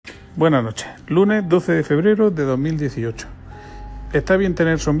Buenas noches. Lunes 12 de febrero de 2018. Está bien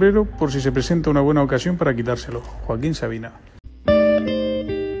tener sombrero por si se presenta una buena ocasión para quitárselo. Joaquín Sabina.